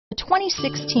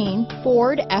2016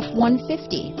 Ford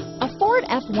F-150. A Ford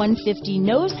F-150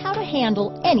 knows how to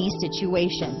handle any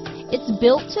situation. It's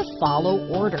built to follow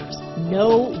orders,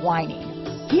 no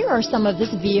whining. Here are some of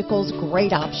this vehicle's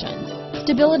great options: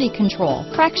 stability control,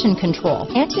 traction control,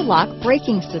 anti-lock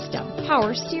braking system,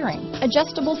 power steering,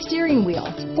 adjustable steering wheel,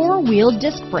 four-wheel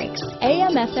disc brakes,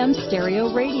 AM/FM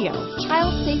stereo radio,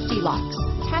 child safety locks,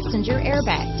 passenger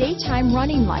airbag, daytime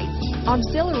running lights,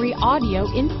 auxiliary audio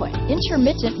input,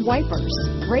 intermittent wipers,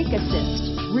 brake assist,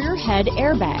 rear head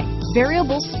airbag,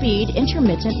 variable speed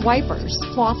intermittent wipers,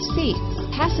 cloth seats,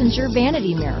 passenger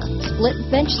vanity mirror, split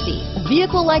bench seat. A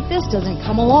vehicle like this doesn't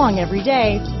come along every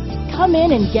day. Come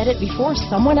in and get it before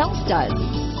someone else does.